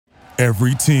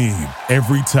Every team,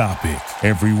 every topic,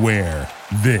 everywhere.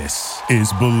 This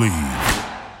is Believe.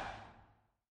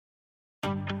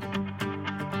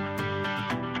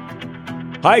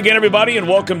 Hi again, everybody, and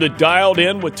welcome to Dialed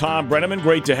In with Thom Brenneman.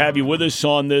 Great to have you with us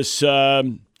on this start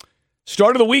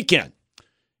of the weekend.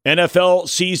 NFL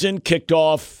season kicked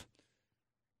off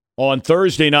on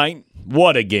Thursday night.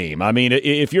 What a game. I mean,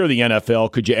 if you're the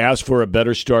NFL, could you ask for a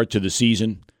better start to the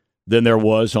season than there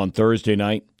was on Thursday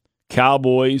night?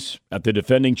 Cowboys at the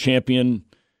defending champion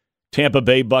Tampa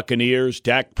Bay Buccaneers.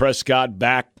 Dak Prescott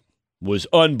back was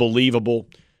unbelievable.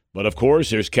 But, of course,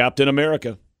 there's Captain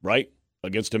America, right,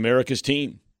 against America's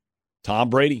team. Tom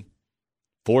Brady,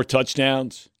 4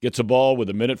 touchdowns, gets a ball with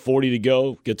 1:40 to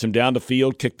go, gets him down the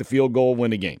field, kick the field goal,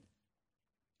 win the game.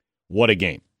 What a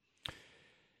game.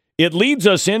 It leads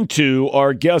us into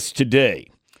our guest today,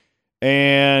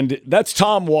 and that's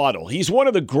Tom Waddle. He's one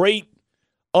of the great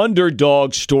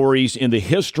underdog stories in the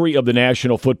history of the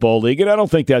National Football League, and I don't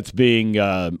think that's being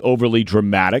overly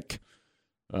dramatic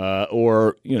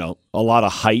or, a lot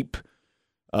of hype.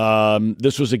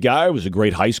 This was a guy who was a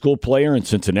great high school player in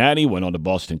Cincinnati, went on to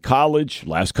Boston College,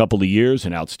 last couple of years,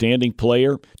 an outstanding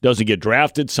player, doesn't get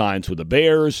drafted, signs with the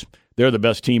Bears. They're the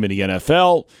best team in the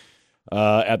NFL.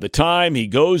 At the time, he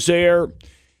goes there,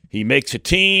 he makes a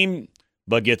team,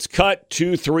 but gets cut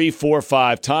 2, 3, 4,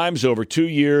 5 times over 2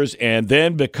 years, and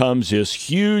then becomes this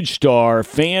huge star,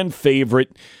 fan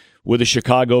favorite with the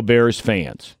Chicago Bears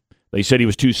fans. They said he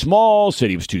was too small,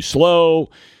 said he was too slow.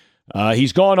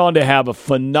 He's gone on to have a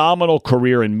phenomenal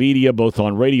career in media, both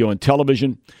on radio and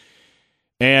television.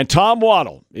 And Tom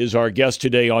Waddle is our guest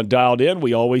today on Dialed In.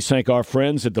 We always thank our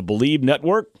friends at the Believe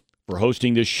Network for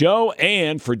hosting this show,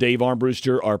 and for Dave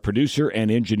Armbruster, our producer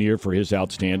and engineer, for his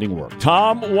outstanding work.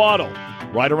 Tom Waddle,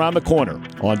 right around the corner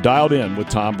on Dialed In with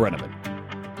Thom Brenneman.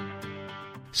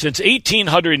 Since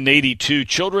 1882,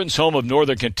 Children's Home of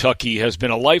Northern Kentucky has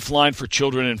been a lifeline for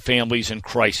children and families in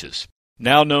crisis.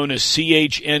 Now known as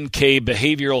CHNK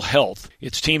Behavioral Health,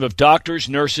 its team of doctors,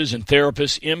 nurses, and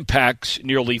therapists impacts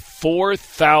nearly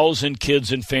 4,000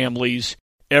 kids and families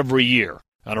every year.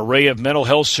 An array of mental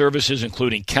health services,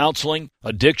 including counseling,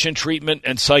 addiction treatment,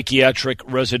 and psychiatric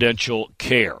residential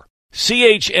care.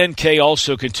 CHNK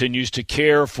also continues to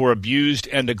care for abused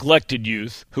and neglected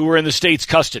youth who are in the state's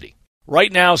custody.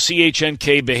 Right now,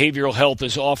 CHNK Behavioral Health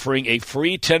is offering a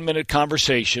free 10-minute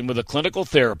conversation with a clinical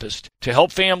therapist to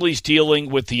help families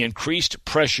dealing with the increased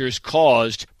pressures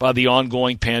caused by the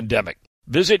ongoing pandemic.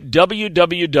 Visit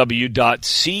www.chnk.org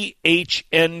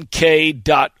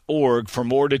for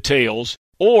more details,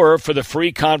 or for the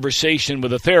free conversation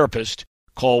with a therapist,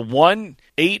 call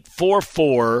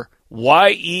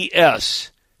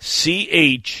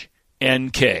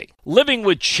 1-844-YES-CHNK. Living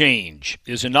with Change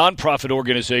is a nonprofit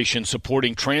organization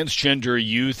supporting transgender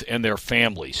youth and their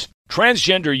families.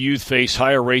 Transgender youth face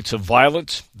higher rates of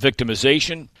violence,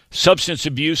 victimization, substance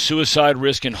abuse, suicide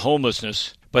risk, and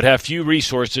homelessness, but have few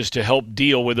resources to help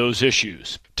deal with those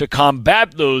issues. To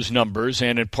combat those numbers,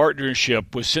 and in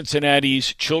partnership with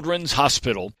Cincinnati's Children's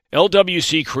Hospital,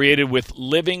 LWC created with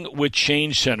Living with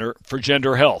Change Center for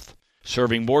Gender Health,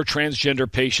 serving more transgender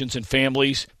patients and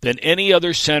families than any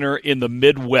other center in the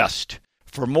Midwest.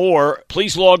 For more,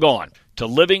 please log on to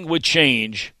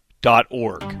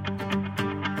livingwithchange.org.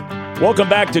 Welcome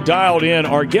back to Dialed In.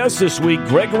 Our guest this week,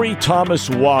 Gregory Thomas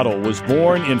Waddle, was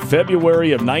born in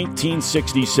February of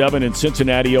 1967 in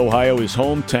Cincinnati, Ohio, his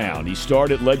hometown. He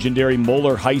started at legendary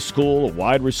Moeller High School, a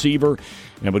wide receiver,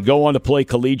 and would go on to play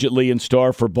collegiately and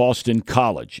star for Boston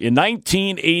College. In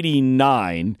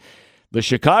 1989, the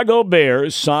Chicago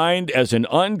Bears signed as an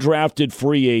undrafted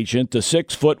free agent the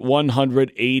 6',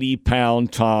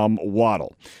 180-pound Tom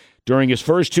Waddle. During his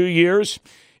first 2 years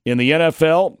in the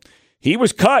NFL, he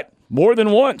was cut more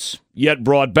than once, yet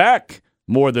brought back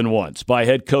more than once by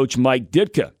head coach Mike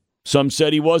Ditka. Some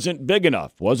said he wasn't big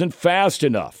enough, wasn't fast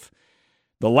enough.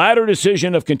 The latter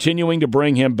decision of continuing to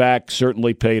bring him back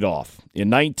certainly paid off. In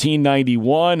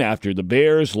 1991, after the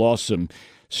Bears lost some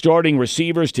starting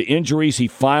receivers to injuries, he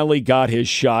finally got his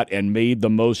shot and made the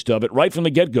most of it right from the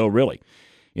get-go, really.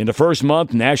 In the first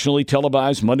month, nationally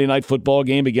televised Monday Night Football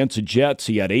game against the Jets,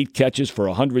 he had 8 catches for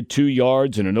 102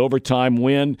 yards and an overtime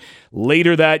win.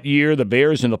 Later that year, the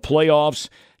Bears in the playoffs,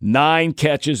 9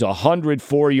 catches,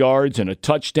 104 yards, and a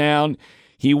touchdown.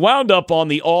 He wound up on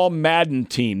the All-Madden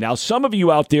team. Now, some of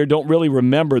you out there don't really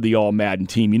remember the All-Madden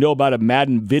team. You know about a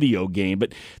Madden video game,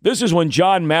 but this is when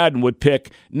John Madden would pick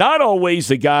not always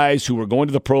the guys who were going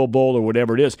to the Pro Bowl or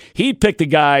whatever it is. He'd pick the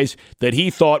guys that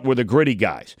he thought were the gritty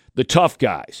guys, the tough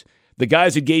guys, the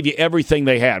guys that gave you everything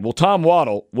they had. Well, Tom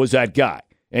Waddle was that guy,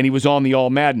 and he was on the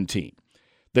All-Madden team.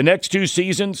 The next 2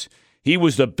 seasons, He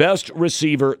was the best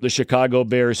receiver the Chicago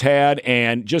Bears had,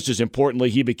 and just as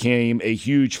importantly, he became a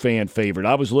huge fan favorite.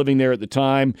 I was living there at the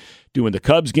time doing the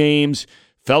Cubs games.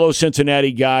 Fellow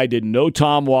Cincinnati guy, didn't know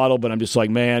Tom Waddle, but I'm just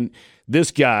like, man, this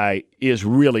guy is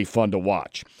really fun to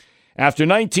watch. After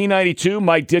 1992,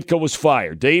 Mike Ditka was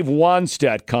fired. Dave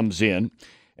Wannstedt comes in,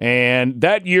 and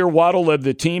that year Waddle led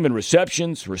the team in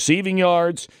receptions, receiving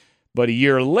yards, but a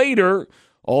year later,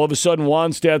 all of a sudden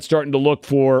Wannstedt's starting to look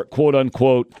for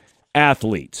quote-unquote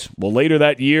athletes. Well, later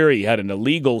that year, he had an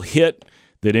illegal hit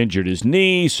that injured his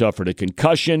knee, suffered a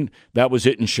concussion. That was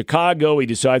it in Chicago. He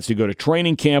decides to go to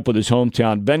training camp with his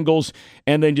hometown Bengals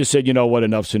and then just said, you know what,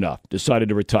 enough's enough. Decided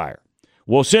to retire.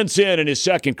 Well, since then, in his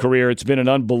second career, it's been an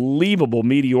unbelievable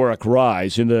meteoric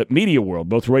rise in the media world,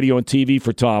 both radio and TV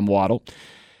for Tom Waddle.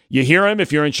 You hear him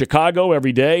if you're in Chicago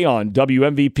every day on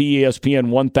WMVP ESPN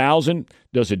 1000,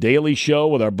 does a daily show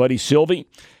with our buddy Sylvie.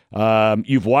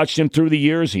 You've watched him through the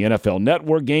years, the NFL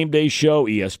Network Game Day Show,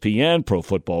 ESPN, Pro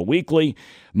Football Weekly.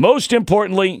 Most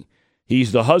importantly,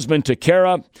 he's the husband to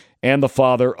Kara and the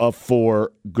father of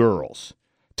 4 girls.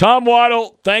 Tom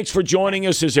Waddle, thanks for joining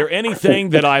us. Is there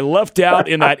anything that I left out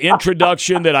in that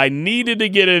introduction that I needed to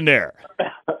get in there?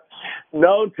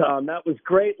 No, Tom, that was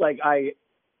great.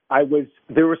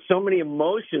 There were so many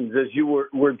emotions as you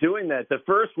were doing that. The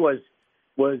first was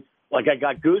like I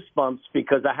got goosebumps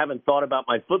because I haven't thought about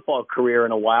my football career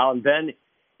in a while. And then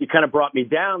you kind of brought me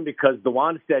down because the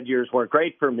Wannstedt years weren't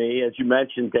great for me. As you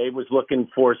mentioned, Dave was looking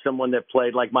for someone that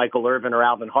played like Michael Irvin or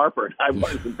Alvin Harper. I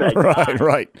wasn't that guy.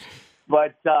 Right.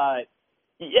 But,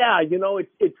 yeah,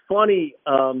 it's funny.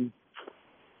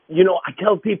 I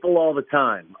tell people all the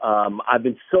time, I've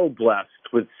been so blessed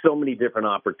with so many different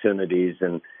opportunities,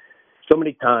 and so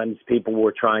many times people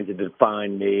were trying to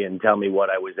define me and tell me what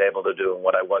I was able to do and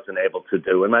what I wasn't able to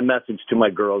do. And my message to my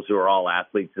girls, who are all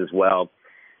athletes as well,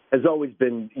 has always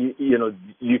been,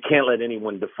 you can't let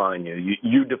anyone define you.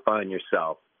 You define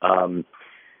yourself.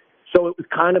 So it was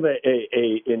kind of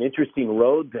an interesting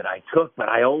road that I took, but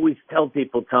I always tell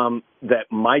people, Tom, that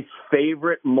my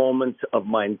favorite moments of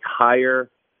my entire,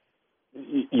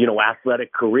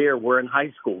 athletic career were in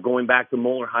high school, going back to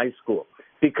Moeller High School,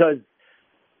 because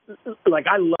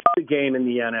I love the game in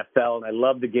the NFL and I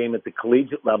love the game at the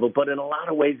collegiate level, but in a lot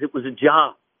of ways it was a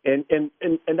job. And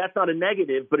that's not a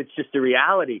negative, but it's just a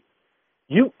reality.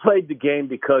 You played the game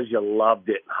because you loved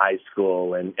it in high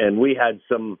school, and we had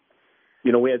some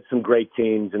great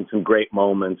teams and some great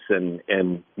moments, and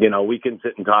we can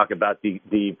sit and talk about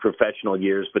the professional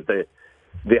years, but the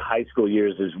high school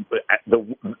years is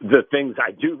the things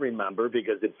I do remember,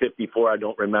 because at 54 I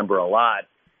don't remember a lot.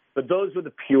 But those were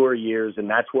the pure years, and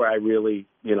that's where I really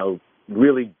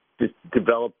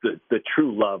developed the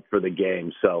true love for the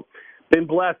game. So, been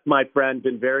blessed, my friend.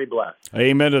 Been very blessed.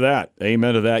 Amen to that.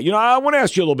 Amen to that. I want to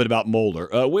ask you a little bit about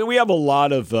Moeller. We have a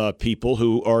lot of people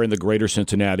who are in the greater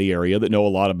Cincinnati area that know a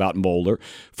lot about Moeller.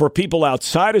 For people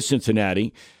outside of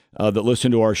Cincinnati that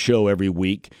listen to our show every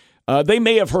week, they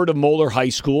may have heard of Moeller High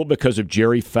School because of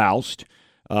Jerry Faust.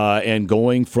 And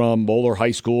going from Moeller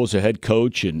High School as a head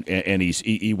coach, and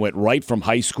he went right from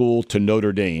high school to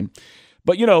Notre Dame.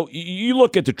 But, you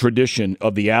look at the tradition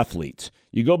of the athletes.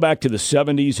 You go back to the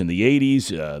 70s and the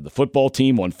 80s, the football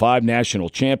team won 5 national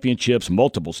championships,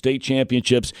 multiple state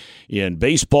championships. In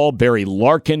baseball, Barry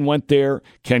Larkin went there.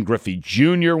 Ken Griffey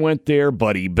Jr. went there.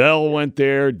 Buddy Bell went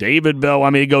there. David Bell. I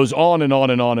mean, it goes on and on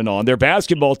and on and on. Their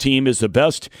basketball team is the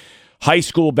best high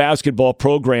school basketball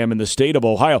program in the state of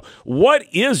Ohio. What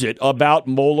is it about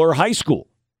Moeller High School?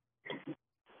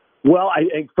 Well, I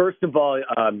think, first of all,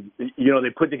 they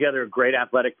put together a great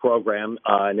athletic program,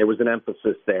 and there was an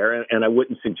emphasis there. And I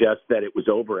wouldn't suggest that it was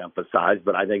overemphasized,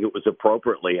 but I think it was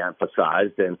appropriately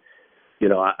emphasized. And,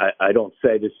 I don't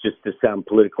say this just to sound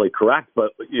politically correct,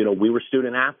 but, we were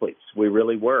student athletes. We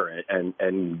really were.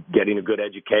 And getting a good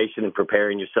education and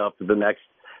preparing yourself for the next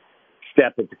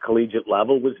step at the collegiate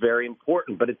level was very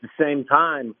important. But at the same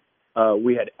time,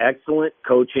 we had excellent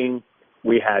coaching.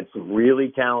 We had some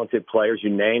really talented players. You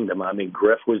named them. I mean,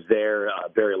 Griff was there.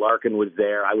 Barry Larkin was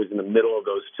there. I was in the middle of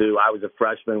those two. I was a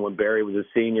freshman when Barry was a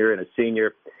senior, and a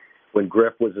senior when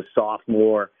Griff was a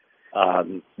sophomore.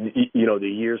 The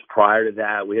years prior to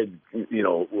that, we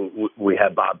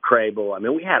had Bob Crable. I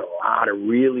mean, we had a lot of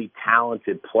really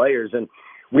talented players, and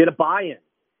we had a buy-in.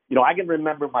 I can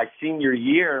remember my senior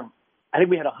year, I think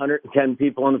we had 110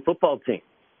 people on the football team.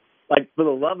 Like, for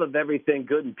the love of everything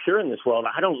good and pure in this world,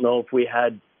 I don't know if we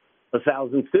had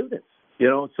 1,000 students,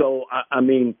 So, I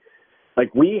mean,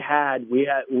 like, we had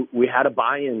a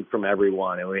buy-in from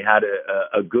everyone, and we had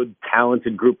a good,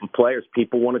 talented group of players.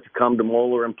 People wanted to come to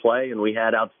Moeller and play, and we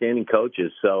had outstanding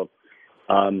coaches. So,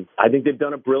 I think they've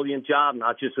done a brilliant job,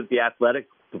 not just with the athletic,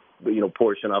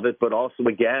 portion of it, but also,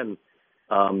 again,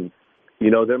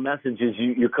 their message is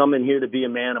you're coming here to be a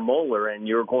man of Moeller, and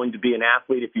you're going to be an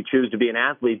athlete if you choose to be an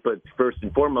athlete. But first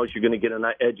and foremost, you're going to get an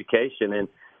education, and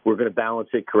we're going to balance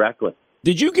it correctly.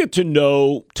 Did you get to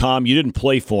know Tom? You didn't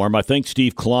play for him. I think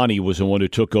Steve Kalani was the one who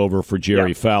took over for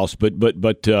Jerry Faust, but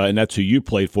and that's who you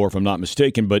played for, if I'm not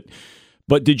mistaken. But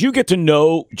did you get to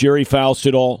know Jerry Faust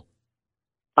at all?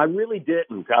 I really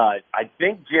didn't. I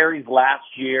think Jerry's last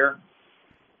year,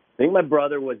 I think my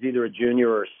brother was either a junior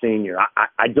or a senior.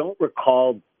 I don't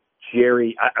recall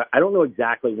Jerry. I don't know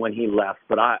exactly when he left,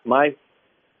 but I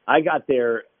got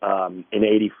there in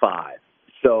 '85.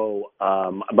 So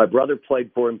my brother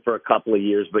played for him for a couple of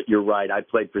years, but you're right. I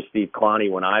played for Steve Kalani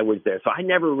when I was there. So I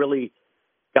never really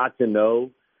got to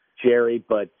know Jerry,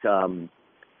 but,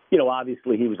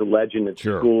 obviously he was a legend at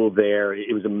school there.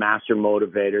 He was a master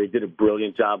motivator. He did a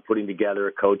brilliant job putting together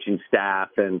a coaching staff,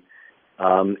 and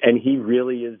he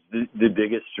really is the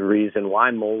biggest reason why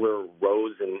Moeller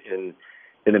rose in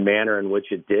the manner in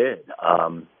which it did.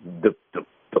 The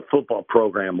football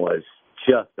program was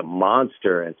just a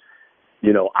monster, and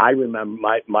I remember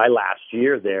my last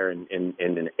year there in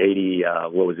 80,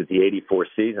 the 84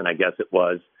 season, I guess it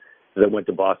was, that went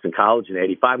to Boston College in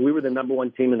 85. We were the number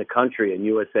one team in the country in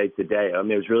USA Today. I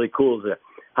mean, it was really cool as a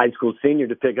high school senior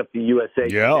to pick up the USA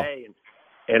Today.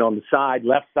 And on the side,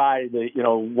 left side,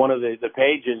 one of the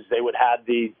pages, they would have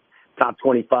the top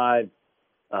 25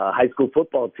 high school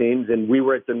football teams, and we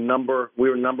were number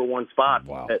one spot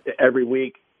every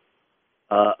week.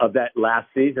 Of that last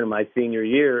season, my senior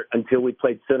year, until we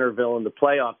played Centerville in the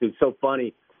playoffs. It was so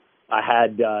funny. I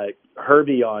had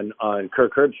Herbie on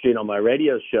Kirk Herbstreit on my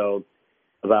radio show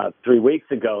about 3 weeks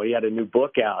ago. He had a new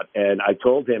book out, and I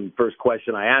told him, first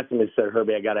question I asked him, I said,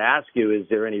 Herbie, I got to ask you, is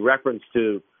there any reference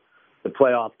to the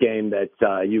playoff game that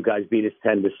you guys beat us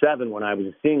 10-7 when I was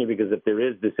a senior? Because if there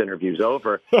is, this interview's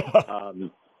over.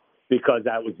 Because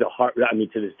that was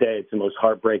to this day, it's the most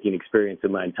heartbreaking experience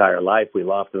in my entire life. We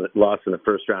lost in the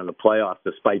first round of the playoffs,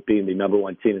 despite being the number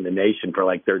one team in the nation for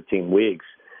like 13 weeks.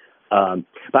 But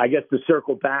I guess to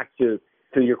circle back to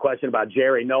your question about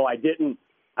Jerry, no, I didn't.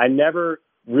 I never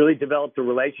really developed a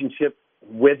relationship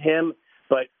with him,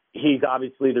 but he's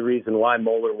obviously the reason why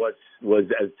Moeller was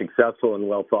as successful and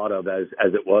well thought of as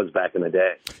it was back in the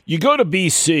day. You go to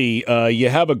BC, you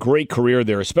have a great career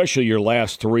there, especially your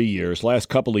last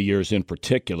couple of years in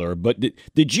particular. But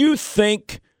did you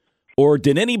think, or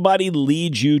did anybody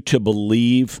lead you to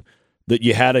believe that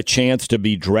you had a chance to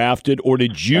be drafted? Or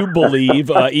did you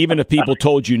believe, even if people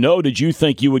told you no, did you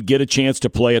think you would get a chance to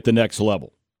play at the next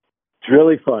level? It's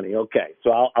really funny. Okay, so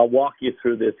I'll walk you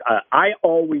through this. I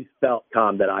always felt,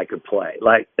 Tom, that I could play.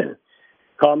 Like,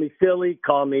 call me silly,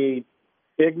 call me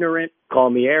ignorant, call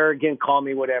me arrogant, call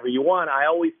me whatever you want. I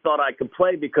always thought I could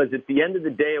play because at the end of the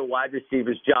day, a wide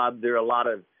receiver's job, there are a lot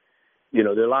of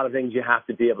things you have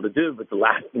to be able to do. But the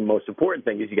last and most important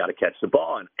thing is you got to catch the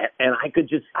ball, and I could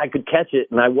catch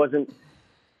it, and I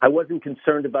wasn't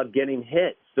concerned about getting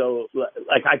hit. So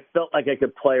like I felt like I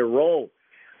could play a role.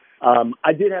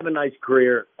 I did have a nice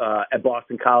career at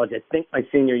Boston College. I think my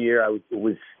senior year I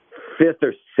was fifth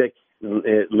or sixth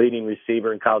leading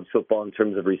receiver in college football in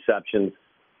terms of receptions.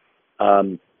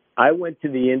 I went to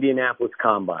the Indianapolis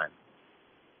Combine,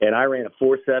 and I ran a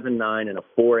 4.79 and a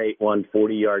 4.81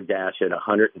 40-yard dash at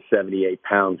 178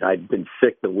 pounds. I'd been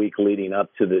sick the week leading up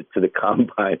to the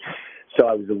Combine, so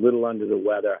I was a little under the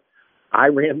weather. I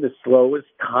ran the slowest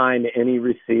time any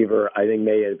receiver I think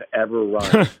may have ever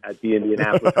run at the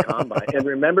Indianapolis Combine. And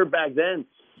remember back then,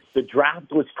 the draft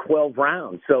was 12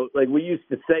 rounds. So like we used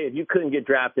to say, if you couldn't get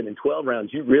drafted in 12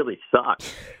 rounds, you really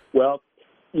sucked. Well,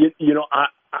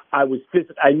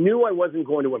 I knew I wasn't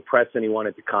going to impress anyone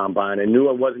at the Combine. I knew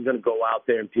I wasn't going to go out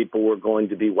there and people were going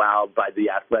to be wowed by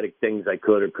the athletic things I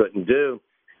could or couldn't do.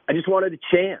 I just wanted a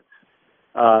chance.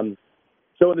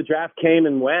 So when the draft came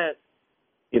and went,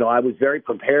 I was very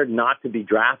prepared not to be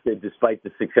drafted despite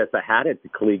the success I had at the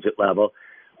collegiate level.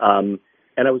 And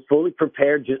I was fully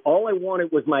prepared. All I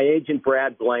wanted was my agent,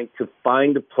 Brad Blank, to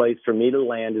find a place for me to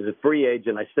land as a free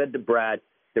agent. I said to Brad,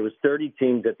 there was 30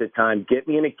 teams at the time, get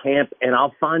me in a camp and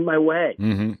I'll find my way.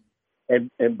 Mm-hmm.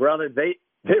 And brother,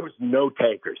 there was no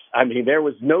takers. I mean, there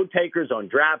was no takers on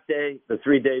draft day, the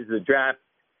 3 days of the draft,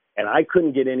 and I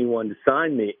couldn't get anyone to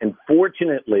sign me. And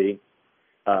fortunately,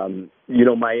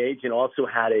 my agent also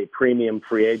had a premium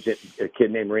free agent, a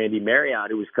kid named Randy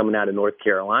Marriott, who was coming out of North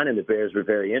Carolina, and the Bears were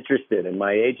very interested. And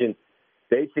my agent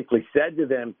basically said to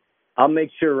them, I'll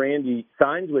make sure Randy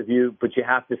signs with you, but you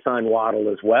have to sign Waddle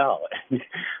as well.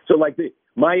 So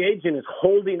my agent is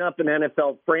holding up an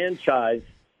NFL franchise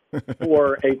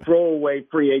for a throwaway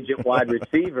free agent wide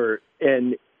receiver.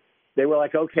 And they were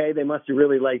like, okay, they must have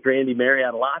really liked Randy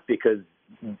Marriott a lot because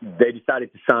they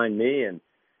decided to sign me. And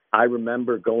I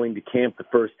remember going to camp the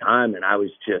first time, and I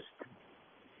was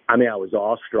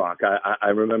awestruck. I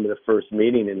remember the first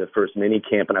meeting in the first mini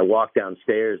camp, and I walked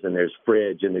downstairs, and there's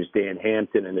Fridge, and there's Dan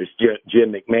Hampton, and there's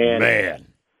Jim McMahon. Man.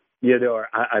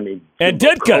 And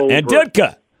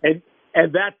Ditka.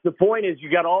 And that's the point is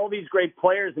you got all these great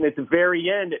players, and at the very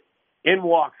end, in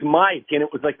walks Mike, and it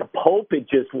was like the Pope had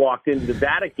just walked into the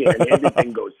Vatican, and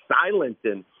everything goes silent.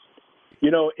 And,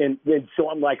 and so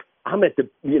I'm like, I'm at the,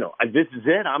 this is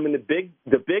it. I'm in the big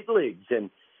leagues, and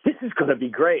this is going to be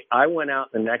great. I went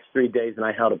out the next 3 days, and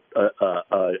I held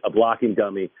a blocking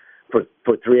dummy for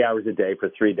 3 hours a day for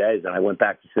 3 days. And I went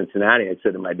back to Cincinnati. And I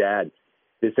said to my dad,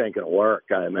 this ain't going to work.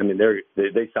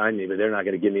 They signed me, but they're not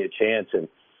going to give me a chance. And,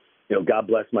 God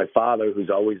bless my father, who's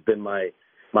always been my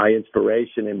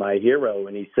inspiration and my hero.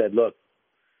 And he said, look,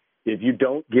 if you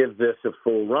don't give this a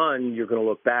full run, you're going to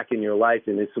look back in your life,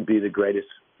 and this will be your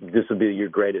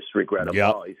greatest regret of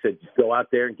all. He said, just go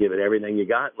out there and give it everything you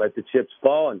got. Let the chips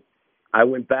fall. And I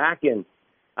went back, and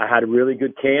I had a really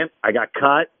good camp. I got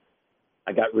cut.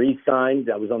 I got re-signed.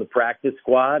 I was on the practice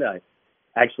squad. I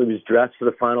actually was dressed for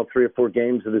the final 3 or 4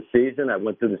 games of the season. I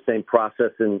went through the same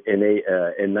process in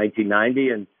 1990.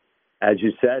 And as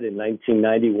you said, in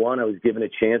 1991, I was given a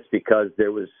chance because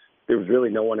there was really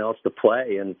no one else to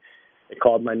play. And they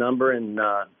called my number, and,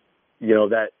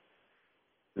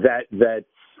 that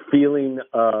feeling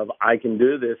of I can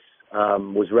do this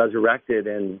was resurrected,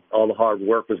 and all the hard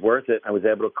work was worth it. I was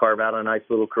able to carve out a nice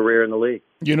little career in the league.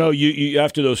 You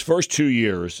after those first 2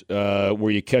 years where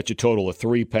you catch a total of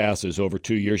 3 passes over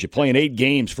 2 years, you're playing 8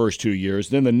 games first 2 years.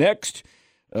 Then the next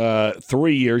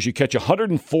 3 years, you catch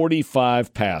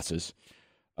 145 passes.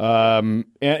 And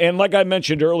like I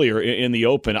mentioned earlier in the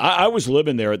open, I was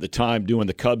living there at the time doing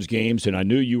the Cubs games, and I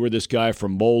knew you were this guy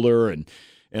from Moeller and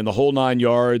the whole 9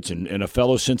 yards and a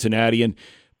fellow Cincinnatian.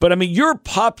 But, your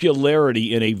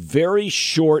popularity in a very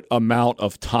short amount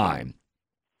of time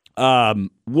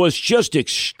was just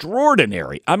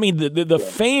extraordinary. The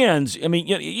fans,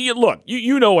 look,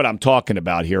 you know what I'm talking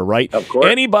about here, right? Of course.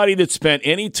 Anybody that spent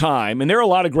any time, and there are a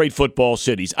lot of great football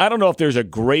cities. I don't know if there's a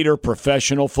greater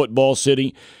professional football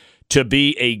city to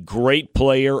be a great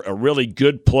player, a really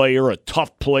good player, a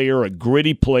tough player, a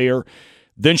gritty player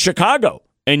than Chicago.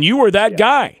 And you were that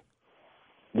guy.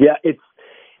 Yeah,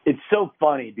 it's so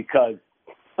funny because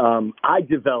I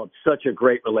developed such a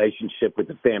great relationship with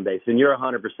the fan base, and you're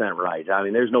 100% right.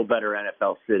 There's no better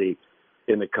NFL city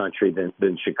in the country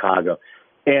than Chicago.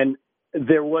 And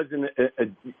there was an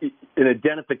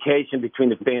identification between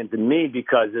the fans and me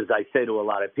because, as I say to a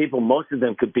lot of people, most of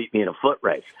them could beat me in a foot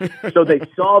race. So they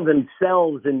saw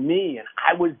themselves in me, and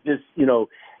I was just,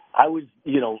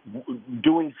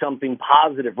 doing something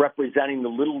positive, representing the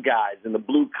little guys and the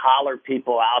blue-collar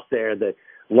people out there, the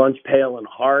lunch pail and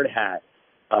hard hat.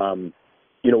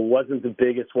 Wasn't the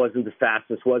biggest, wasn't the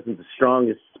fastest, wasn't the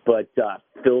strongest, but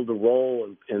filled a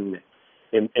role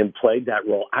and played that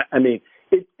role.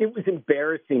 It was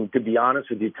embarrassing, to be honest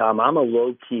with you, Tom. I'm a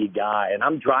low-key guy, and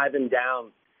I'm driving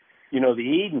down, the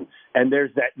Edens, and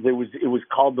it was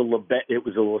called it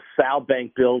was a LaSalle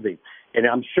Bank building, and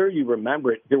I'm sure you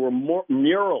remember it. There were more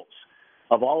murals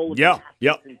of all of the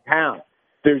athletes in town.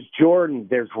 There's Jordan,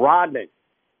 there's Rodman.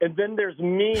 And then there's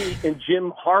me and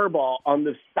Jim Harbaugh on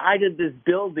the side of this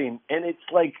building, and it's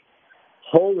like,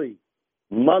 holy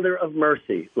mother of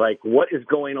mercy. Like, what is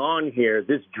going on here?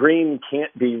 This dream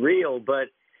can't be real, but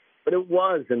it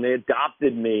was, and they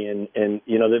adopted me, and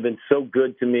they've been so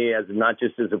good to me as not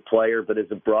just as a player, but as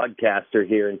a broadcaster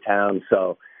here in town.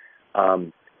 So,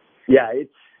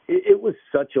 it was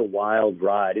such a wild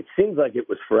ride. It seems like it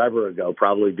was forever ago,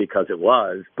 probably because it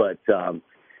was, but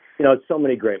it's so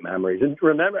many great memories. And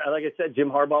remember, like I said, Jim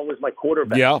Harbaugh was my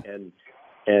quarterback. Yeah.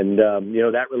 And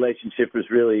that relationship was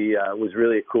really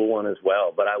a cool one as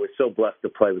well. But I was so blessed to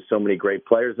play with so many great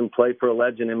players and play for a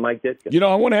legend in Mike Ditka.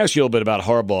 I want to ask you a little bit about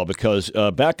Harbaugh because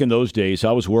back in those days,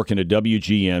 I was working at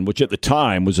WGN, which at the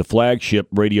time was a flagship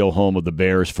radio home of the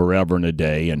Bears forever and a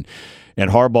day. And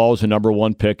Harbaugh was the number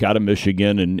 1 pick out of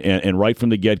Michigan. And right from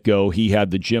the get-go, he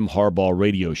had the Jim Harbaugh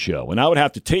radio show. And I would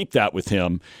have to tape that with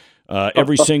him.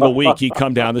 Every single week he'd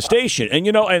come down the station. And,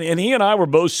 and he and I were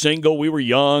both single. We were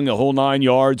young, a whole 9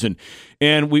 yards.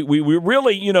 And we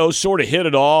really, sort of hit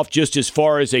it off just as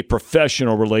far as a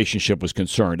professional relationship was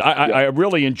concerned. I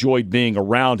really enjoyed being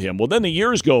around him. Well, then the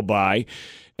years go by.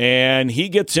 And he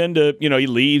gets into, he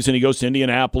leaves and he goes to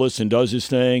Indianapolis and does his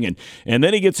thing. And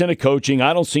then he gets into coaching.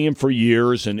 I don't see him for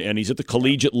years. And he's at the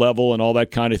collegiate level and all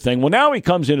that kind of thing. Well, now he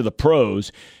comes into the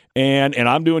pros. And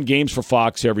I'm doing games for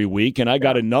Fox every week, and I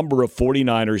got a number of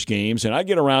 49ers games, and I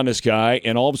get around this guy,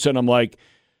 and all of a sudden I'm like,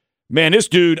 man, this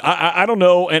dude, I don't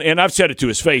know, and I've said it to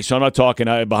his face, so I'm not talking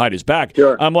behind his back.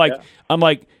 Sure. I'm like,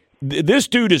 this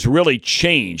dude has really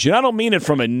changed, and I don't mean it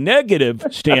from a negative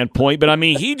standpoint, but I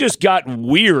mean he just got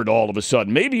weird all of a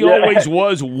sudden. Maybe he always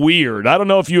was weird. I don't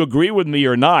know if you agree with me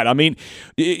or not. I mean,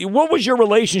 what was your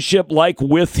relationship like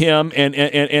with him,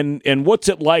 and what's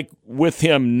it like with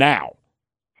him now?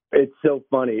 It's so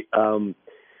funny.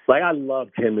 I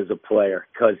loved him as a player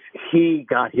because he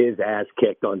got his ass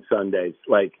kicked on Sundays.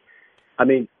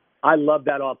 I love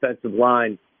that offensive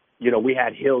line. We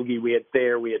had Hilge, we had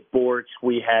Thayer, we had Borch,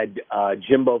 we had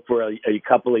Jimbo for a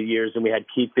couple of years, and we had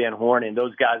Keith Van Horn, and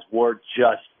those guys were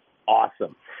just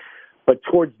awesome. But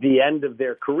towards the end of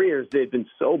their careers, they'd been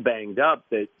so banged up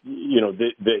that,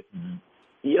 it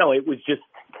was just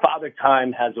Father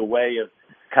Time has a way of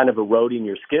kind of eroding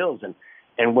your skills.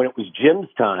 And when it was Jim's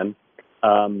time,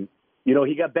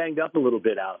 he got banged up a little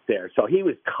bit out there. So he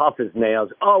was tough as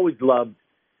nails. Always loved,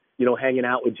 hanging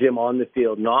out with Jim on the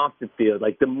field and off the field.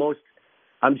 Like the most,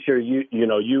 I'm sure you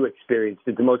experienced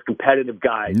it, the most competitive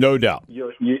guy. No doubt.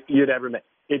 You'd ever met.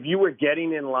 If you were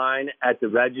getting in line at the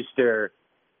register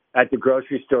at the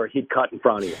grocery store, he'd cut in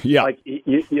front of you. Yeah.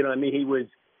 He was,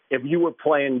 if you were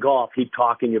playing golf, he'd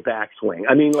talk in your backswing.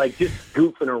 Just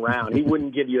goofing around. He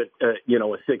wouldn't give you a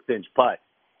 6-inch putt.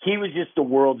 He was just the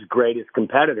world's greatest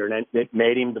competitor, and it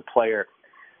made him the player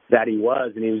that he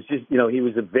was. And he was just, he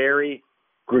was a very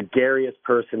gregarious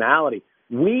personality.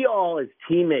 We all, as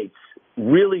teammates,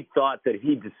 really thought that if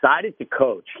he decided to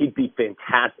coach, he'd be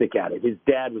fantastic at it. His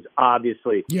dad was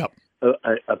obviously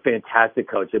a fantastic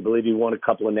coach. I believe he won a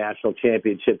couple of national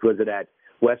championships. Was it at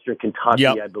Western Kentucky,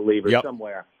 I believe, or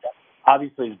somewhere?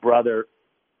 Obviously, his brother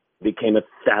became a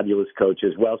fabulous coach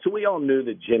as well. So we all knew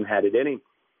that Jim had it in him.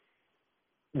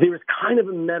 There was kind of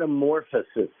a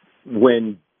metamorphosis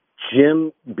when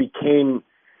Jim became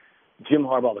Jim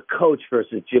Harbaugh, the coach,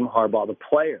 versus Jim Harbaugh, the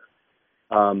player.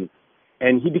 And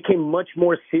he became much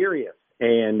more serious.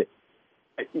 And,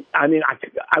 I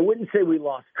wouldn't say we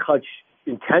lost touch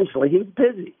intentionally. He was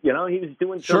busy. He was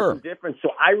doing something different. So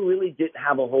I really didn't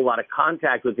have a whole lot of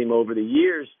contact with him over the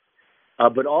years,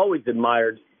 but always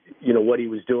admired, what he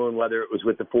was doing, whether it was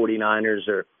with the 49ers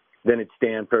or then at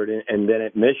Stanford and then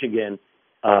at Michigan.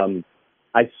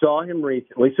 I saw him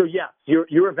recently. So, yes,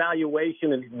 your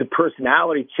evaluation and the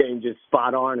personality change is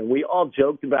spot on. And we all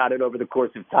joked about it over the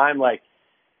course of time, like,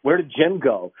 where did Jim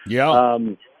go? Yeah.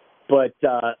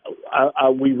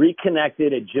 We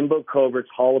reconnected at Jimbo Covert's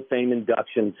Hall of Fame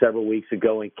induction several weeks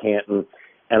ago in Canton.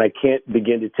 And I can't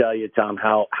begin to tell you, Tom,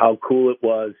 how cool it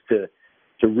was to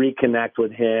reconnect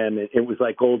with him. It was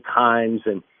like old times.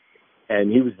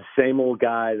 And he was the same old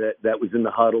guy that was in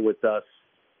the huddle with us.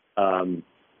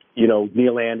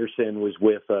 Neil Anderson was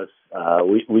with us.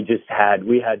 We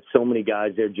had so many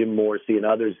guys there, Jim Morrissey and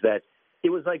others, that it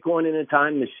was like going in a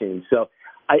time machine. So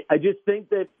I just think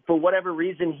that for whatever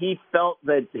reason, he felt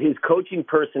that his coaching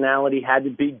personality had to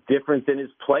be different than his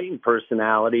playing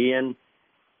personality. And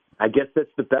I guess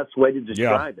that's the best way to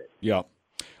describe it. Yeah.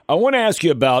 I want to ask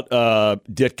you about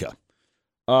Ditka.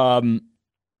 I've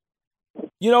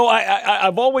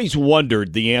always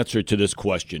wondered the answer to this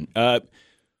question.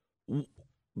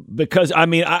 Because,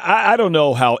 I don't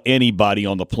know how anybody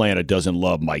on the planet doesn't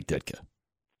love Mike Ditka.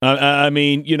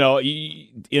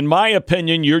 In my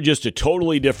opinion, you're just a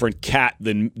totally different cat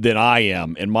than I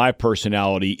am in my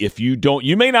personality. If you don't,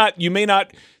 you may not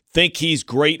think he's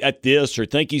great at this or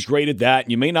think he's great at that.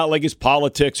 And you may not like his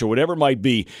politics or whatever it might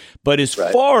be. But as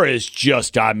far as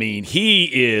just, he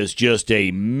is just a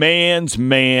man's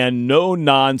man, no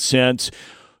nonsense.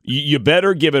 You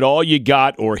better give it all you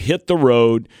got or hit the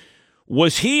road.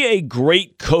 Was he a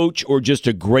great coach or just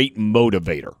a great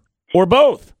motivator? Or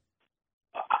both?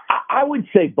 I would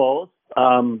say both.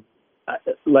 I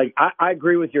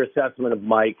agree with your assessment of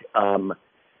Mike.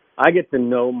 I get to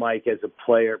know Mike as a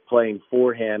player playing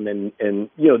for him, and then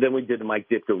we did the Mike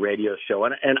Ditka radio show,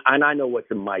 and I know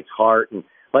what's in Mike's heart. And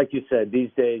like you said, these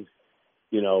days,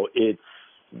 it's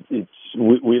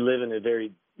we live in a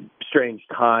very strange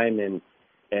time,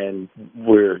 and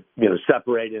we're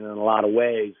separated in a lot of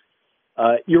ways.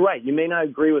 You're right. You may not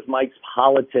agree with Mike's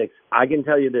politics. I can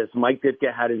tell you this. Mike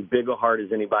Ditka had as big a heart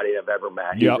as anybody I've ever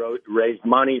met. He raised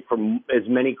money for as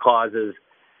many causes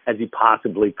as he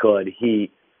possibly could.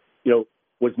 He,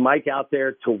 was Mike out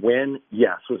there to win?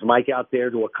 Yes. Was Mike out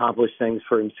there to accomplish things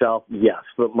for himself? Yes.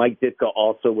 But Mike Ditka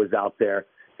also was out there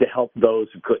to help those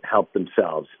who couldn't help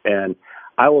themselves. And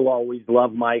I will always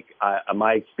love Mike.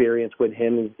 My experience with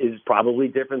him is probably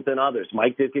different than others.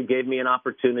 Mike Ditka gave me an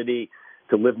opportunity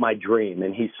to live my dream.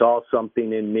 And he saw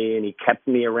something in me, and he kept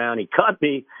me around. He cut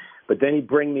me, but then he'd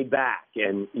bring me back.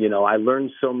 And, I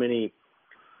learned so many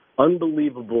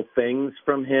unbelievable things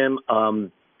from him.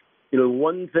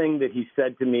 One thing that he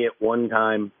said to me at one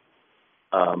time,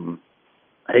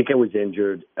 I think I was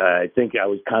injured. I think I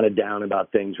was kind of down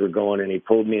about things were going, and he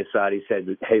pulled me aside. He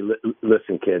said, hey,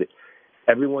 listen, kid,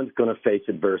 everyone's going to face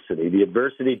adversity. The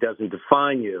adversity doesn't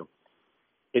define you.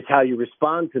 It's how you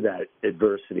respond to that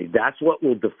adversity. That's what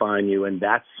will define you, and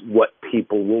that's what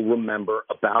people will remember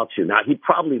about you. Now, he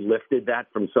probably lifted that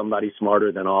from somebody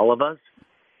smarter than all of us,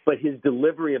 but his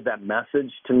delivery of that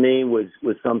message to me was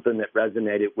something that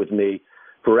resonated with me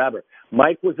forever.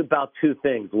 Mike was about two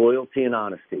things, loyalty and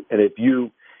honesty. And if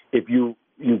you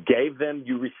gave them,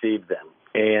 you received them.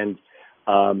 And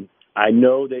I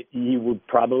know that he would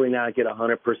probably not get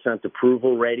 100%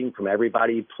 approval rating from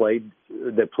everybody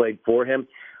that played for him.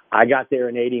 I got there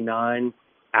in '89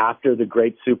 after the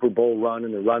great Super Bowl run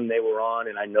and the run they were on,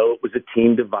 and I know it was a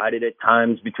team divided at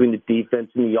times between the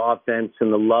defense and the offense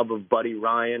and the love of Buddy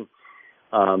Ryan.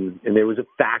 And there was a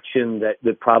faction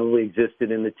that probably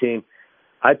existed in the team.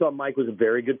 I thought Mike was a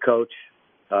very good coach.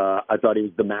 I thought he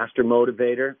was the master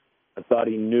motivator. I thought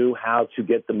he knew how to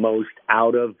get the most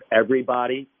out of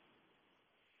everybody.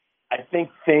 I think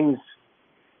things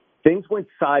went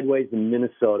sideways in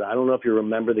Minnesota. I don't know if you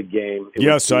remember the game.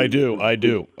 Yes, I do.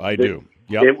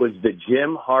 Yep. It was the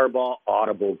Jim Harbaugh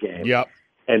audible game. Yep.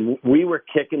 And we were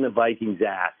kicking the Vikings'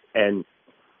 ass, and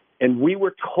we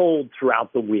were told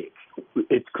throughout the week.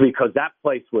 It's because that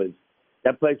place was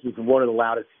one of the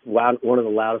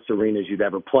loudest arenas you'd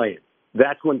ever play in.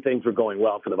 That's when things were going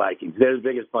well for the Vikings. They're the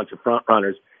biggest bunch of front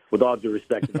runners, with all due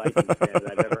respect to Vikings fans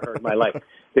I've ever heard in my life.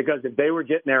 Because if they were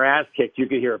getting their ass kicked, you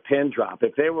could hear a pin drop.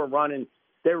 If they were running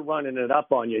it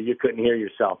up on you, you couldn't hear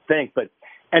yourself think. But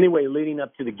anyway, leading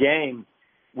up to the game,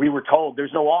 we were told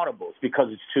there's no audibles because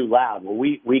it's too loud. Well,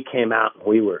 we came out and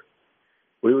we were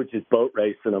just boat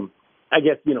racing them. I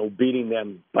guess, beating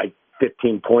them by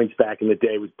 15 points back in the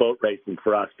day was boat racing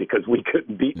for us because we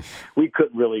couldn't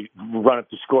really run up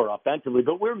the score offensively,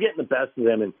 but we were getting the best of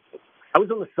them. And I was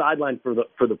on the sideline for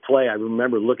the play. I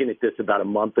remember looking at this about a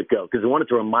month ago because I wanted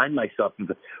to remind myself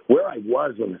of where I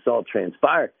was when this all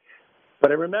transpired.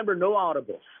 But I remember no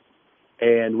audibles.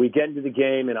 And we get into the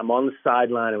game, and I'm on the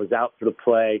sideline. I was out for the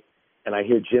play, and I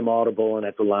hear Jim audible and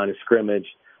at the line of scrimmage.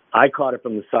 I caught it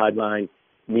from the sideline.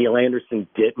 Neil Anderson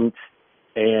didn't.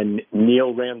 And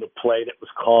Neil ran the play that was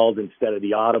called instead of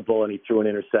the audible, and he threw an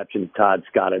interception to Todd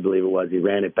Scott, I believe it was. He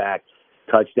ran it back,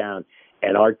 touchdown,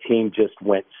 and our team just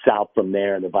went south from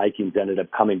there, and the Vikings ended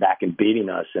up coming back and beating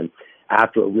us. And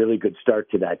after a really good start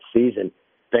to that season,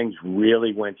 things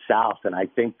really went south, and I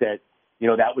think that,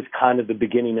 that was kind of the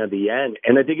beginning of the end.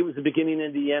 And I think it was the beginning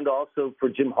of the end also for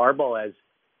Jim Harbaugh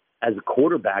as a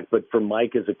quarterback, but for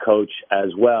Mike as a coach as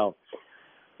well.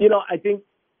 I think,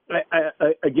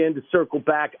 again, to circle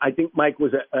back, I think Mike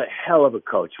was a hell of a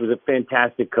coach. He was a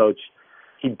fantastic coach.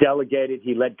 He delegated.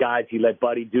 He let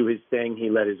Buddy do his thing. He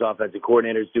let his offensive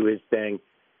coordinators do his thing.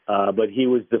 But he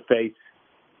was the face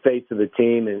of the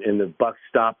team, and the buck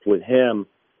stopped with him.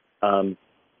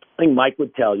 I think Mike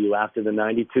would tell you after the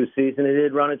 92 season, it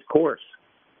had run its course.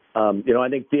 I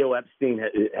think Theo Epstein,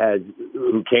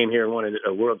 who came here and won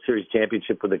a World Series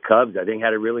championship with the Cubs, I think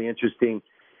had a really interesting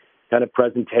kind of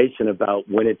presentation about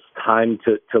when it's time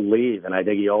to leave. And I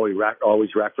think he always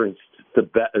referenced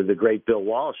the great Bill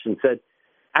Walsh and said,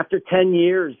 after 10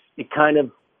 years, it kind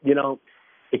of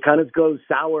goes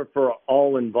sour for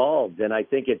all involved. And I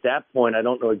think at that point, I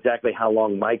don't know exactly how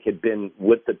long Mike had been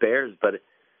with the Bears, but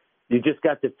you just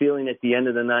got the feeling at the end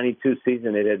of the 92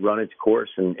 season it had run its course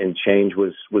and change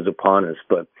was upon us.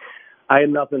 But I had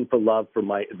nothing but love for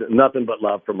Mike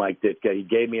Ditka. He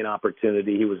gave me an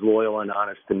opportunity. He was loyal and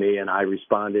honest to me, and I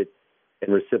responded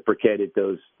and reciprocated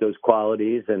those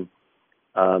qualities. And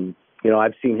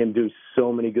I've seen him do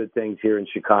so many good things here in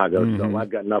Chicago, so I've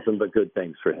got nothing but good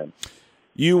things for him.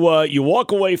 You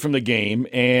walk away from the game,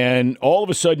 and all of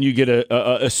a sudden you get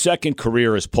a second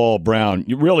career as Paul Brown.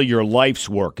 Really, your life's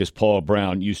work, as Paul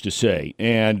Brown used to say.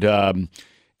 And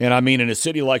I mean, in a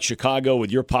city like Chicago,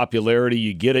 with your popularity,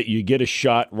 you get a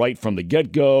shot right from the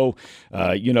get-go.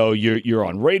 You're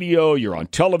on radio, you're on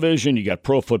television, you got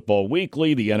Pro Football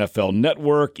Weekly, the NFL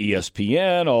Network,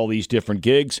 ESPN, all these different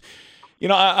gigs.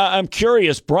 I'm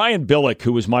curious. Brian Billick,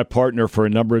 who was my partner for a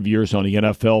number of years on the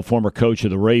NFL, former coach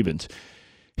of the Ravens,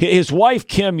 his wife,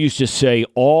 Kim, used to say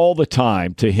all the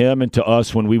time to him and to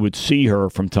us when we would see her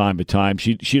from time to time,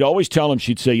 she'd always tell him,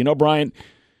 she'd say, Brian,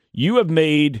 you have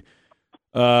made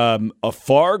a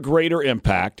far greater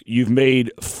impact. You've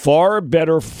made far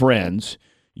better friends.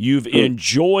 You've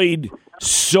enjoyed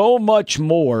so much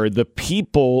more the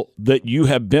people that you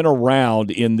have been around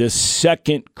in this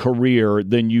second career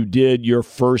than you did your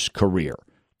first career.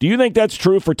 Do you think that's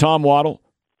true for Tom Waddle?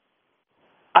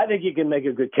 I think you can make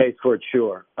a good case for it,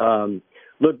 sure.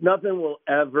 Look, nothing will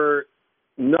ever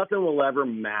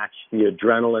match the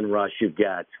adrenaline rush you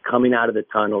get coming out of the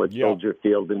tunnel at Soldier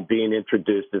Field and being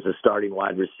introduced as a starting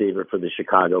wide receiver for the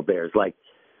Chicago Bears. Like,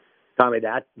 Tommy,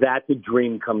 that's a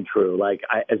dream come true. Like,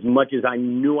 as much as I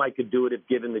knew I could do it if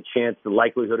given the chance, the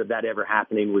likelihood of that ever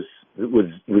happening was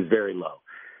very low.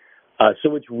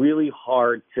 So it's really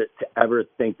hard to ever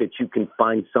think that you can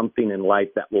find something in life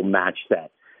that will match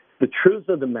that. The truth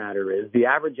of the matter is the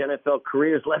average NFL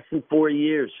career is less than 4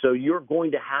 years, so you're going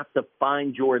to have to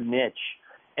find your niche,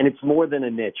 and it's more than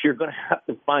a niche. You're going to have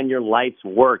to find your life's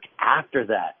work after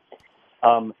that.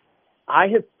 I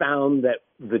have found that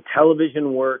the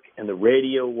television work and the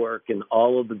radio work and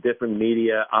all of the different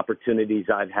media opportunities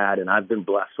I've had, and I've been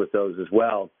blessed with those as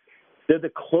well, they're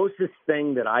the closest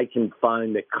thing that I can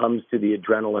find that comes to the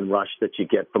adrenaline rush that you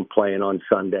get from playing on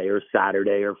Sunday or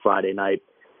Saturday or Friday night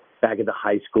back at the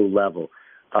high school level.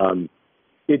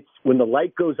 It's when the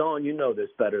light goes on, you know this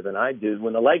better than I do.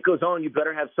 When the light goes on, you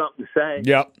better have something to say.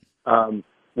 Yep.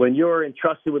 When you're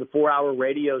entrusted with a 4-hour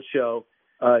radio show,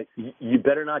 you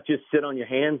better not just sit on your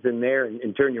hands in there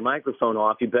and turn your microphone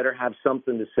off. You better have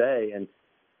something to say. And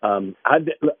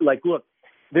look,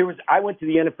 I went to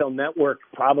the NFL Network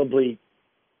probably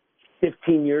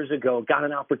 15 years ago, got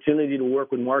an opportunity to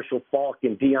work with Marshall Faulk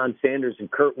and Deion Sanders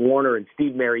and Kurt Warner and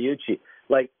Steve Mariucci.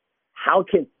 Like, how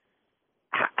can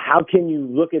you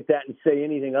look at that and say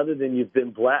anything other than you've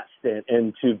been blessed?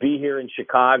 And to be here in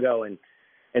Chicago, and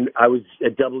I was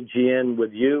at WGN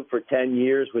with you for 10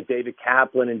 years with David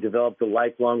Kaplan and developed a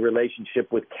lifelong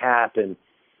relationship with Cap and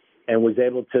was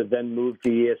able to then move to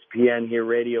ESPN here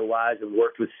radio-wise and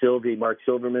worked with Mark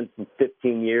Silverman for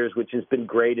 15 years, which has been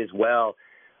great as well.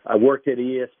 I worked at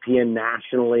ESPN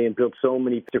nationally and built so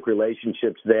many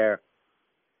relationships there.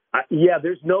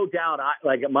 There's no doubt.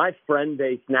 My friend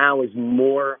base now is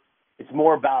more. It's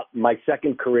more about my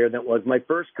second career than it was my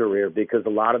first career because a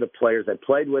lot of the players I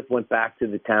played with went back to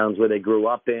the towns where they grew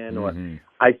up in, or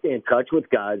I stay in touch with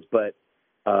guys. But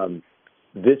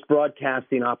this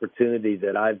broadcasting opportunity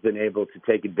that I've been able to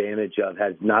take advantage of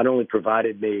has not only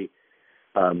provided me,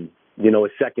 a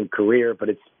second career, but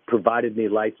it's provided me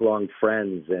lifelong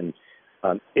friends, and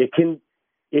it can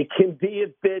be a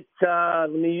bit.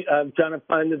 I'm trying to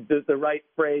find the right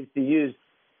phrase to use.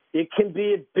 It can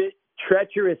be a bit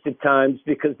treacherous at times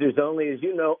because there's only, as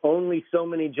you know, only so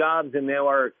many jobs, and there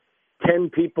are 10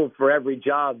 people for every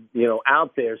job,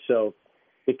 out there. So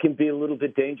it can be a little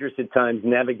bit dangerous at times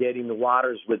navigating the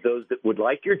waters with those that would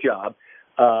like your job.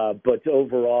 But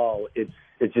overall,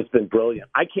 it's just been brilliant.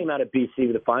 I came out of BC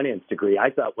with a finance degree.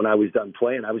 I thought when I was done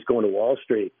playing, I was going to Wall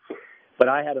Street. But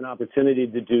I had an opportunity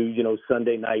to do,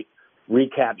 Sunday night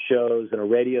recap shows and a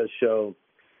radio show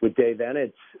with Dave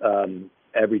Ennis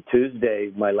every Tuesday,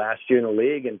 my last year in the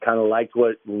league, and kind of liked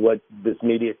what this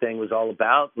media thing was all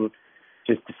about and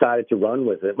just decided to run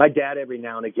with it. My dad every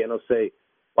now and again will say,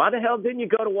 "Why the hell didn't you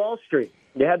go to Wall Street?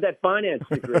 You had that finance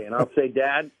degree." And I'll say,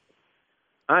 "Dad,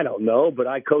 I don't know, but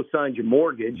I co-signed your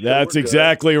mortgage." That's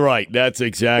exactly right. That's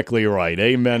exactly right.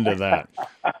 Amen to that.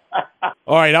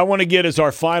 All right, I want to get as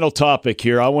our final topic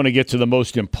here, I want to get to the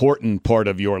most important part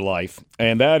of your life,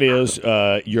 and that is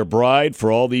your bride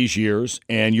for all these years,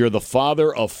 and you're the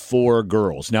father of 4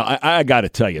 girls. Now, I got to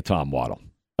tell you, Tom Waddle,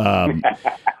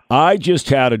 I just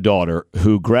had a daughter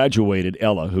who graduated,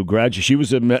 Ella, she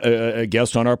was a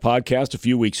guest on our podcast a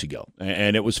few weeks ago,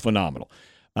 and it was phenomenal.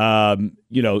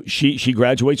 She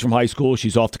graduates from high school.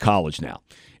 She's off to college now.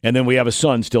 And then we have a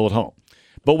son still at home.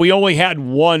 But we only had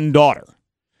one daughter.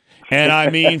 And I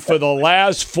mean, for the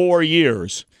last 4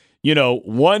 years,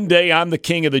 one day I'm the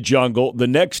king of the jungle. The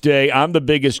next day I'm the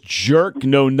biggest jerk,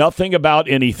 know nothing about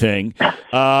anything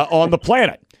on the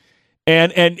planet.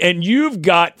 And you've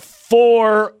got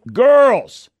 4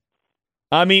 girls.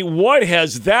 I mean, what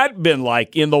has that been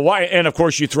like in the wife? And, of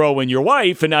course, you throw in your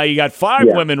wife, and now you got 5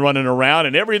 women running around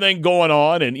and everything going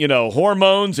on and,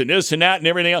 hormones and this and that and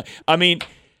everything else. I mean,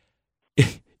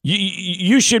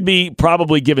 you should be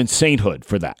probably given sainthood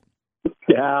for that.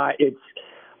 Yeah,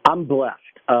 I'm blessed.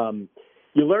 You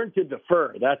learn to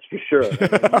defer, that's for sure.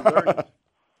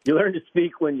 You learn to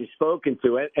speak when you're spoken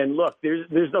to. And look,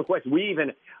 there's no question.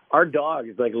 Our dog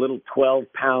is like a little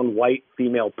 12-pound white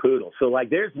female poodle. So,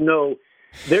 there's no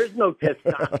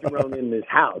testosterone in this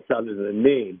house other than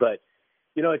me. But,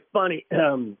 it's funny.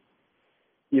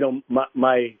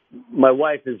 My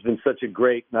wife has been such a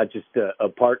great, not just a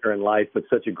partner in life, but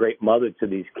such a great mother to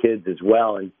these kids as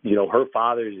well. And, her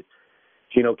father's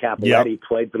Gino Cappelletti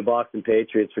played for the Boston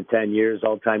Patriots for 10 years,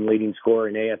 all-time leading scorer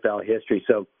in AFL history.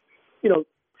 So,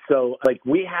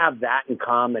 we have that in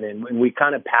common, and we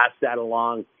kind of pass that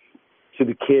along to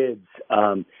the kids.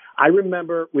 I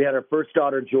remember we had our first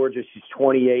daughter, Georgia. She's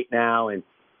 28 now, and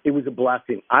it was a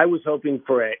blessing. I was hoping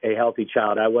for a healthy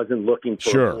child. I wasn't looking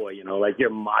for a boy, like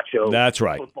your macho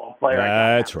football player.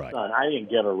 That's right. Son. I didn't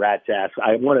give a rat's ass.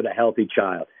 I wanted a healthy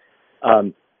child.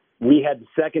 We had the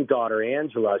second daughter,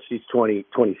 Angela. She's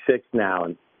 26 now,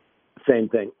 and same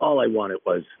thing. All I wanted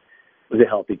was a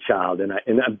healthy child, and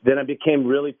then I became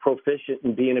really proficient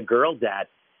in being a girl dad.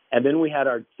 And then we had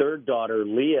our third daughter,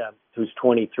 Leah, who's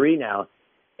 23 now.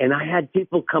 And I had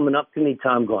people coming up to me,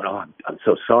 Tom, going, "Oh, I'm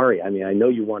so sorry. I mean, I know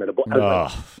you wanted a boy." I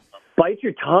was like, bite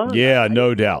your tongue. Yeah,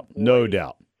 no doubt.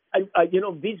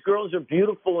 These girls are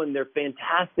beautiful and they're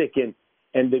fantastic,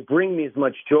 and they bring me as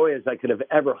much joy as I could have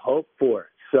ever hoped for.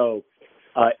 So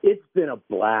it's been a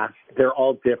blast. They're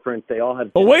all different. They all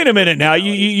have. Well, wait a minute now.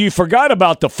 You forgot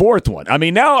about the fourth one.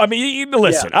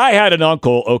 Listen. Yeah. I had an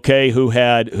uncle, who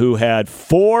had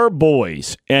 4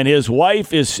 boys, and his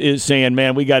wife is saying,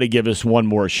 "Man, we got to give us one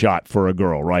more shot for a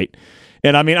girl, right?"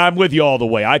 And I'm with you all the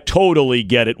way. I totally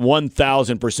get it,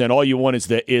 1,000%. All you want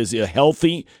is a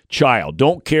healthy child.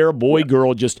 Don't care, boy,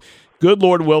 girl, just good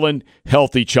Lord willing,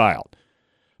 healthy child.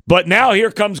 But now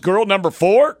here comes girl number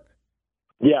 4.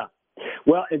 Yeah.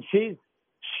 Well, and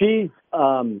she's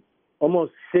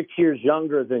almost 6 years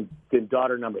younger than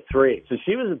daughter number 3. So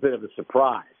she was a bit of a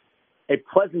surprise, a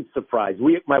pleasant surprise.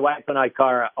 My wife and I,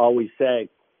 Cara, always say,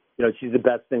 she's the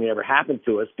best thing that ever happened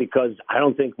to us, because I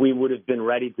don't think we would have been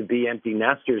ready to be empty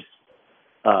nesters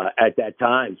at that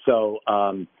time. So,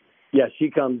 she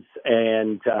comes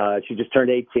and she just turned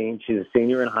 18. She's a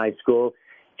senior in high school,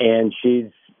 and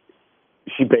she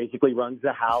basically runs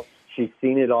the house. She's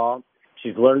seen it all.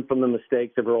 She's learned from the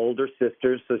mistakes of her older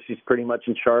sisters, so she's pretty much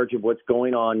in charge of what's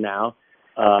going on now.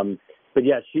 But,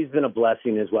 she's been a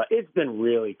blessing as well. It's been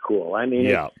really cool. I mean,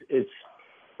 it's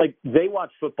like they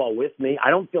watch football with me. I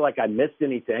don't feel like I missed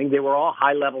anything. They were all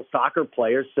high-level soccer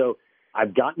players, so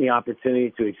I've gotten the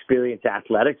opportunity to experience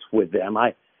athletics with them.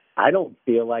 I don't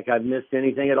feel like I've missed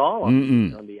anything at all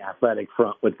on the athletic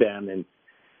front with them. And,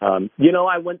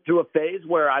 I went through a phase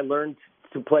where I learned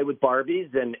to play with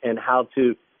Barbies and how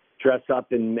to dress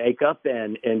up in makeup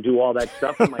and do all that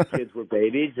stuff when my kids were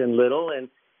babies and little. And,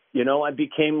 I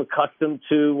became accustomed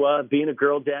to being a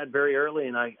girl dad very early,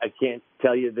 and I can't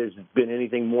tell you there's been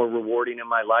anything more rewarding in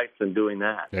my life than doing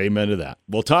that. Amen to that.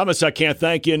 Well, Thomas, I can't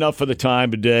thank you enough for the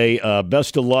time today.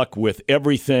 Best of luck with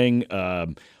everything.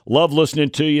 Love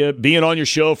listening to you, being on your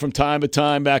show from time to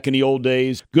time back in the old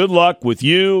days. Good luck with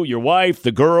you, your wife,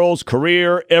 the girls,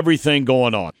 career, everything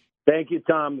going on. Thank you,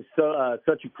 Tom.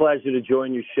 Such a pleasure to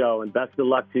join your show, and best of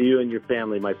luck to you and your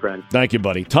family, my friend. Thank you,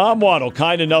 buddy. Tom Waddle,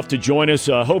 kind enough to join us.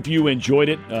 Hope you enjoyed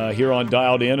it here on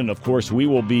Dialed In, and of course, we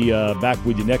will be back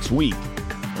with you next week,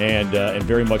 and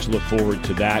very much look forward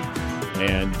to that.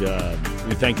 And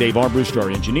we thank Dave Armbruster,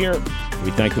 our engineer. We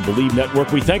thank the Believe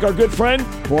Network. We thank our good friend,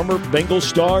 former Bengals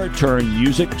star turned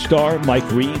music star, Mike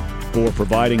Reed, for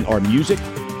providing our music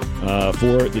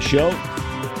for the show.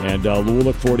 And we'll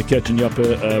look forward to catching you up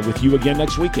with you again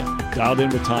next weekend. Dialed In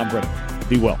with Thom Brennaman.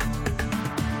 Be well.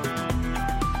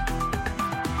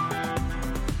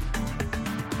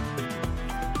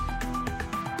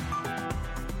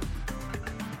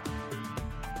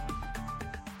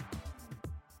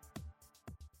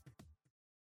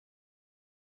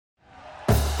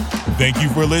 Thank you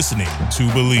for listening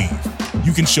to Believe.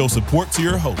 You can show support to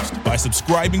your host by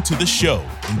subscribing to the show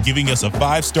and giving us a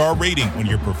 5-star rating on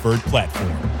your preferred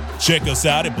platform. Check us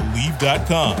out at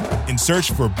Believe.com and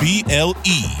search for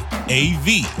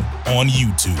BLEAV on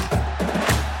YouTube.